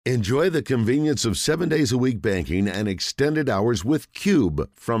Enjoy the convenience of 7 days a week banking and extended hours with Cube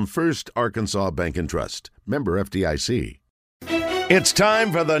from First Arkansas Bank and Trust. Member FDIC. It's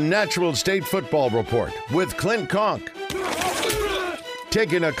time for the Natural State Football Report with Clint Conque.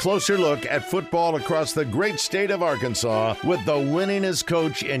 Taking a closer look at football across the great state of Arkansas with the winningest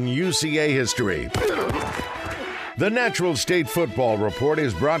coach in UCA history. The Natural State Football Report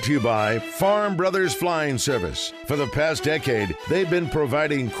is brought to you by Farm Brothers Flying Service. For the past decade, they've been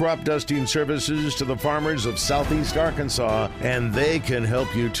providing crop dusting services to the farmers of Southeast Arkansas, and they can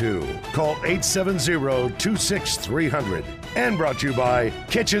help you too. Call 870-26300. And brought to you by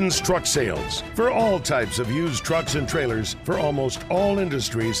Kitchens Truck Sales. For all types of used trucks and trailers for almost all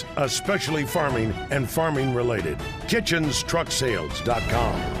industries, especially farming and farming related.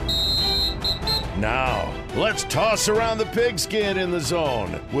 KitchensTruckSales.com. Now, let's toss around the pigskin in the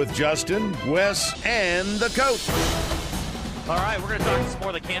zone with Justin, Wes, and the coach. All right, we're going to talk to some more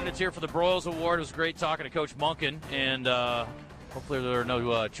of the candidates here for the Broyles Award. It was great talking to Coach Monken, and hopefully there are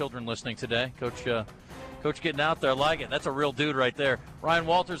no children listening today. Coach getting out there, I like it. That's a real dude right there. Ryan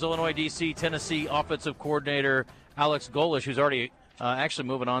Walters, Illinois DC, Tennessee offensive coordinator. Alex Golish, who's already actually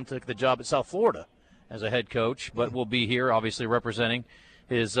moving on to the job at South Florida as a head coach, but will be here obviously representing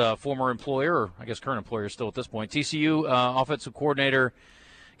his former employer, or I guess current employer still at this point. TCU offensive coordinator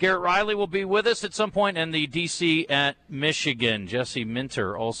Garrett Riley will be with us at some point, and the DC at Michigan, Jesse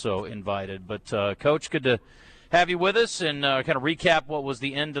Minter, also invited. But, Coach, good to have you with us and kind of recap what was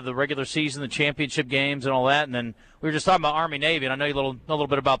the end of the regular season, the championship games and all that. And then we were just talking about Army-Navy, and I know you know a little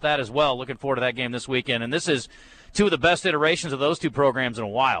bit about that as well. Looking forward to that game this weekend. And this is two of the best iterations of those two programs in a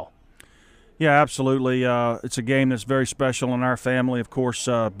while. Yeah, absolutely. It's a game that's very special in our family. Of course,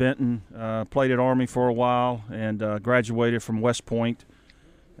 Benton played at Army for a while and graduated from West Point.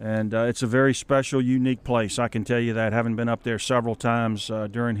 And it's a very special, unique place. I can tell you that, having been up there several times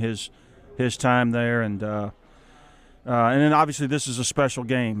during his time there. And then obviously this is a special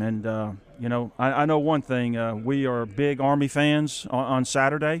game. And, I know one thing. We are big Army fans on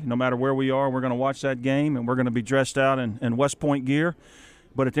Saturday. No matter where we are, we're going to watch that game, and we're going to be dressed out in West Point gear.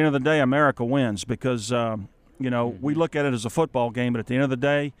 But at the end of the day, America wins because, we look at it as a football game. But at the end of the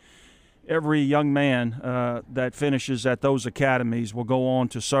day, every young man that finishes at those academies will go on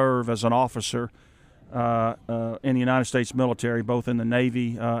to serve as an officer in the United States military, both in the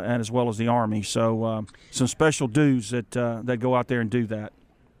Navy and as well as the Army. So some special dudes that go out there and do that.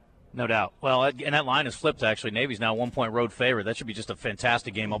 No doubt. Well, and that line is flipped, actually. Navy's now 1-point road favorite. That should be just a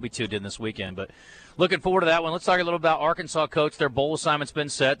fantastic game. I'll be tuned in this weekend. But looking forward to that one. Let's talk a little about Arkansas, Coach. Their bowl assignment's been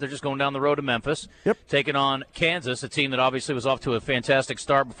set. They're just going down the road to Memphis. Yep. Taking on Kansas, a team that obviously was off to a fantastic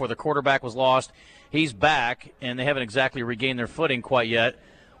start before their quarterback was lost. He's back, and they haven't exactly regained their footing quite yet.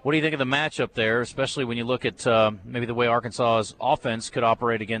 What do you think of the matchup there, especially when you look at maybe the way Arkansas's offense could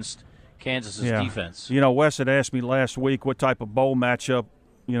operate against Kansas's defense? Wes had asked me last week what type of bowl matchup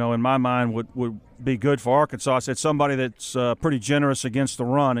in my mind would be good for Arkansas. I said somebody that's pretty generous against the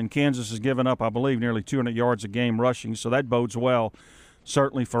run, and Kansas has given up, I believe, nearly 200 yards a game rushing, so that bodes well,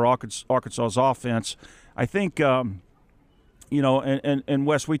 certainly for Arkansas's offense. I think, and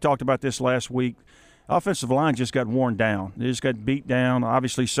Wes, we talked about this last week, offensive line just got worn down. They just got beat down.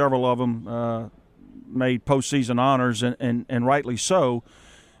 Obviously, several of them made postseason honors, and rightly so.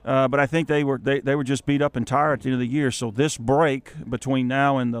 But I think they were just beat up and tired at the end of the year. So this break between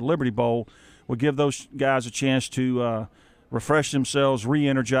now and the Liberty Bowl will give those guys a chance to refresh themselves,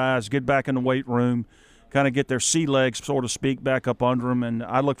 re-energize, get back in the weight room, kind of get their sea legs, so to speak, back up under them. And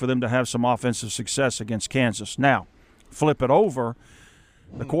I look for them to have some offensive success against Kansas. Now, flip it over.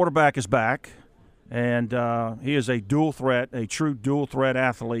 The quarterback is back, and he is a true dual threat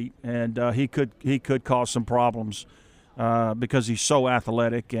athlete, and he could cause some problems. Because he's so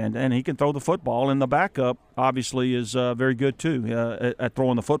athletic and he can throw the football. And the backup, obviously, is very good, too, at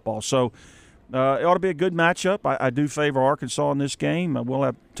throwing the football. So it ought to be a good matchup. I do favor Arkansas in this game. We'll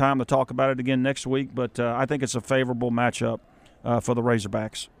have time to talk about it again next week, but I think it's a favorable matchup for the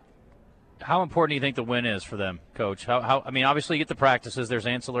Razorbacks. How important do you think the win is for them, Coach? Obviously you get the practices. There's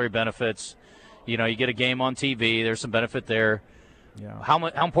ancillary benefits. You get a game on TV. There's some benefit there. Yeah. How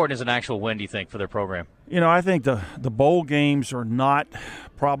important is an actual win, do you think, for their program? I think the bowl games are not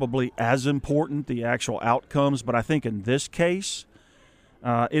probably as important, the actual outcomes, but I think in this case,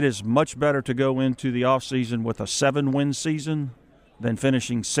 it is much better to go into the offseason with a 7-win season than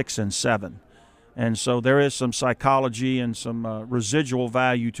finishing 6-7. And so there is some psychology and some residual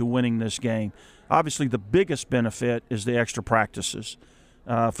value to winning this game. Obviously, the biggest benefit is the extra practices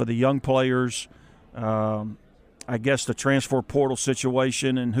for the young players. I guess the transfer portal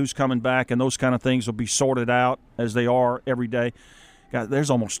situation and who's coming back and those kind of things will be sorted out as they are every day. God, there's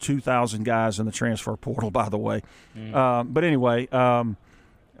almost 2,000 guys in the transfer portal, by the way. But anyway,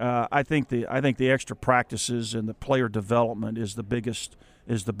 I think the extra practices and the player development is the biggest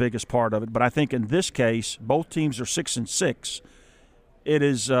part of it. But I think in this case, both teams are 6-6. It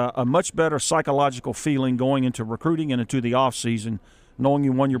is a much better psychological feeling going into recruiting and into the off season, knowing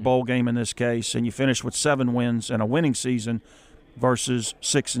you won your bowl game in this case, and you finished with 7 wins and a winning season versus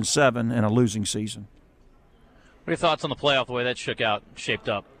 6-7 and a losing season. What are your thoughts on the playoff, the way that shaped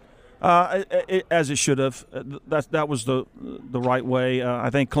up? As it should have. That was the right way.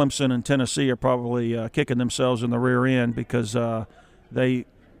 I think Clemson and Tennessee are probably kicking themselves in the rear end because they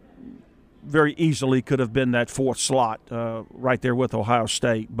very easily could have been that 4th slot right there with Ohio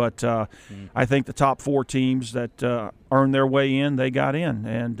State. But I think the top 4 teams that earned their way in, they got in.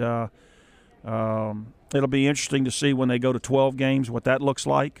 And it'll be interesting to see when they go to 12 games what that looks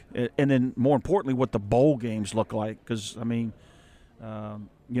like. And then, more importantly, what the bowl games look like. Because, I mean,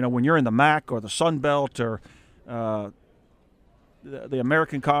 when you're in the MAC or the Sun Belt or the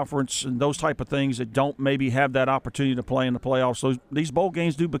American Conference and those type of things that don't maybe have that opportunity to play in the playoffs, these bowl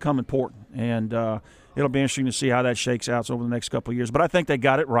games do become important. And it'll be interesting to see how that shakes out over the next couple of years. But I think they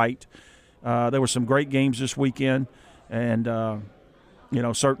got it right. There were some great games this weekend. And,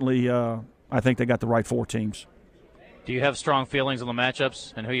 certainly I think they got the right 4 teams. Do you have strong feelings on the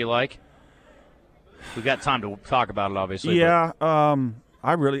matchups and who you like? We've got time to talk about it, obviously. Yeah, I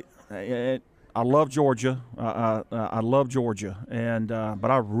love Georgia. I love Georgia, and but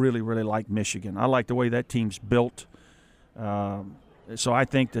I really, really like Michigan. I like the way that team's built. So I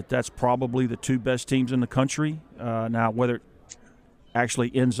think that's probably the 2 best teams in the country. Now, whether it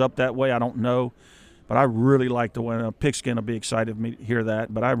actually ends up that way, I don't know. But I really like the way Pigskin will be excited for me to hear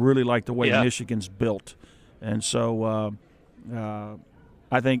that. But I really like the way Michigan's built, and so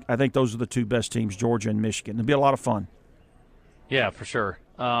I think those are the 2 best teams, Georgia and Michigan. It'll be a lot of fun. Yeah, for sure.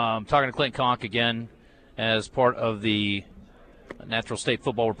 Talking to Clint Conque again as part of the Natural State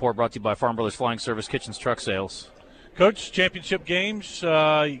Football Report brought to you by Farm Brothers Flying Service Kitchens Truck Sales. Coach, championship games,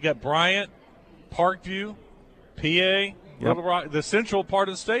 you got Bryant, Parkview, PA, Little Rock, the central part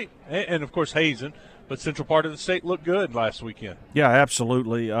of the state, and of course Hazen, but central part of the state looked good last weekend. Yeah,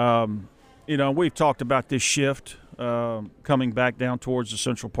 absolutely. We've talked about this shift coming back down towards the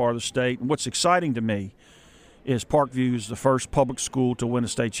central part of the state. And what's exciting to me is Parkview is the first public school to win a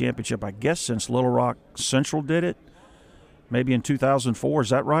state championship, I guess, since Little Rock Central did it, maybe in 2004. Is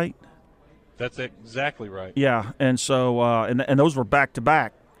that right? That's exactly right. Yeah, and so and those were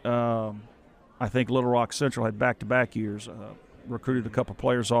back-to-back. I think Little Rock Central had back-to-back years. Recruited a couple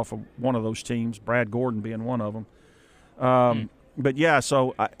players off of one of those teams, Brad Gordon being one of them. But, yeah,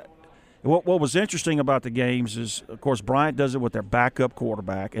 so what was interesting about the games is, of course, Bryant does it with their backup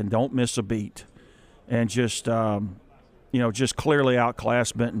quarterback and don't miss a beat. And just clearly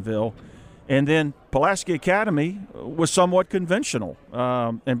outclassed Bentonville. And then Pulaski Academy was somewhat conventional.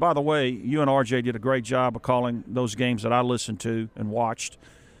 And by the way, you and RJ did a great job of calling those games that I listened to and watched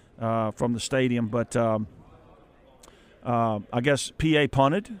from the stadium. But I guess PA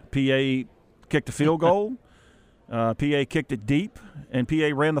punted. PA kicked a field goal. PA kicked it deep. And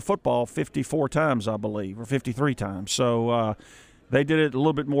PA ran the football 54 times, I believe, or 53 times. So they did it a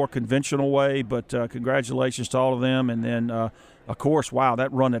little bit more conventional way, but congratulations to all of them. And then, of course, wow,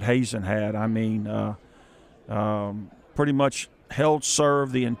 that run that Hazen had. I mean, pretty much held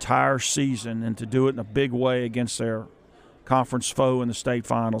serve the entire season, and to do it in a big way against their conference foe in the state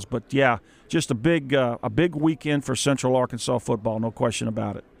finals. But, yeah, just a big weekend for Central Arkansas football, no question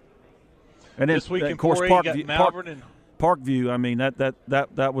about it. And then, this weekend, of course, Parkview, I mean,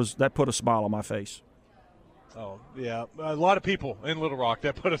 that put a smile on my face. Oh, yeah. A lot of people in Little Rock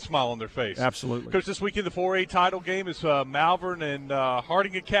that put a smile on their face. Absolutely. Because this weekend the 4A title game is Malvern and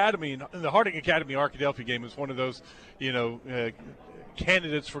Harding Academy. And the Harding Academy-Arkadelphia game is one of those,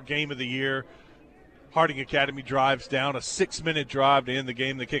 candidates for game of the year. Harding Academy drives down a 6-minute drive to end the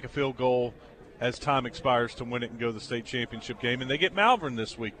game. They kick a field goal as time expires to win it and go to the state championship game. And they get Malvern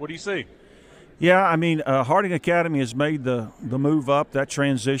this week. What do you see? Yeah, I mean, Harding Academy has made the move up, that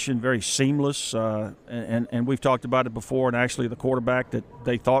transition very seamless, and we've talked about it before, and actually the quarterback that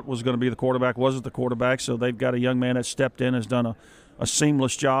they thought was going to be the quarterback wasn't the quarterback, so they've got a young man that stepped in, has done a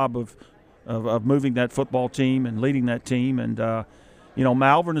seamless job of moving that football team and leading that team. And,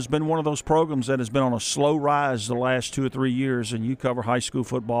 Malvern has been one of those programs that has been on a slow rise the last 2 or 3 years, and you cover high school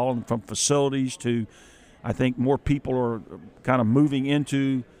football, and from facilities to I think more people are kind of moving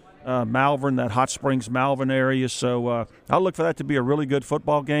into Malvern, that Hot Springs, Malvern area. So I'll look for that to be a really good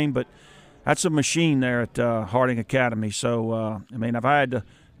football game. But that's a machine there at Harding Academy. So, if I had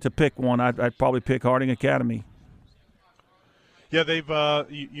to pick one, I'd probably pick Harding Academy. Yeah, they've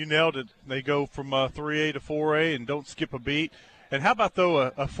you nailed it. They go from 3A to 4A and don't skip a beat. And how about, though,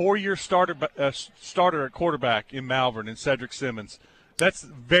 a 4-year starter at quarterback in Malvern and Cedric Simmons? That's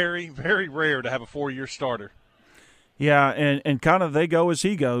very, very rare to have a 4-year starter. Yeah, and kind of they go as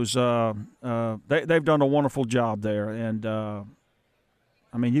he goes. They've done a wonderful job there. And,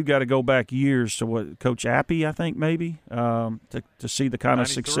 I mean, you've got to go back years to what Coach Appy, I think, maybe, to see the kind of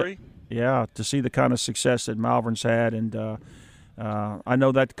success. Yeah, to see the kind of success that Malvern's had. And I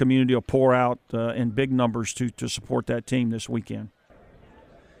know that the community will pour out in big numbers to support that team this weekend.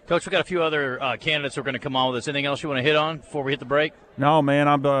 Coach, we've got a few other candidates who are going to come on with us. Anything else you want to hit on before we hit the break? No, man,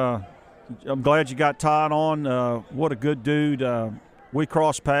 I'm glad you got Todd on. What a good dude. We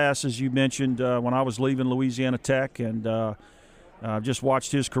crossed paths, as you mentioned, when I was leaving Louisiana Tech, and just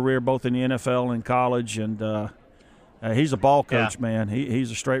watched his career both in the NFL and college. And he's a ball coach, man.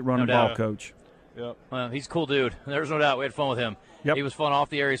 He's a straight running ball coach. Yep. Well, he's a cool dude. There's no doubt. We had fun with him. Yep. He was fun off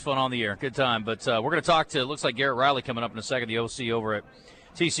the air. He's fun on the air. Good time. But we're going to talk to, it looks like Garrett Riley coming up in a second, the OC over at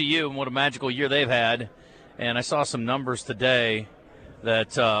TCU, and what a magical year they've had. And I saw some numbers today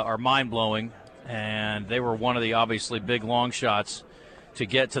that are mind-blowing, and they were one of the obviously big long shots to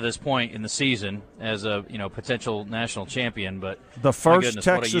get to this point in the season as a potential national champion. But the first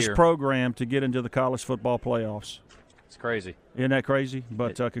Texas program to get into the college football playoffs. It's crazy. Isn't that crazy?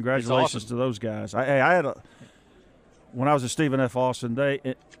 But congratulations to those guys. I had when I was at Stephen F. Austin,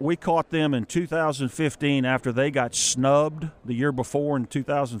 we caught them in 2015 after they got snubbed the year before in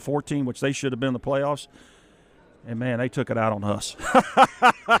 2014, which they should have been in the playoffs. And man, they took it out on us.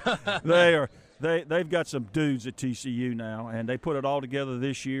 They've got some dudes at TCU now, and they put it all together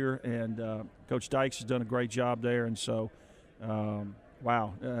this year. And Coach Dykes has done a great job there. And so,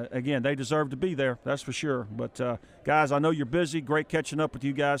 wow, again, they deserve to be there. That's for sure. But guys, I know you're busy. Great catching up with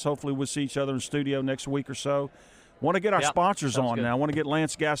you guys. Hopefully, we'll see each other in the studio next week or so. Want to get our sponsors on good. Now. I want to get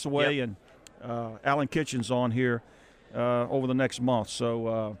Lance Gassaway and Alan Kitchens on here over the next month.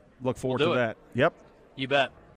 So look forward to that. Yep. You bet.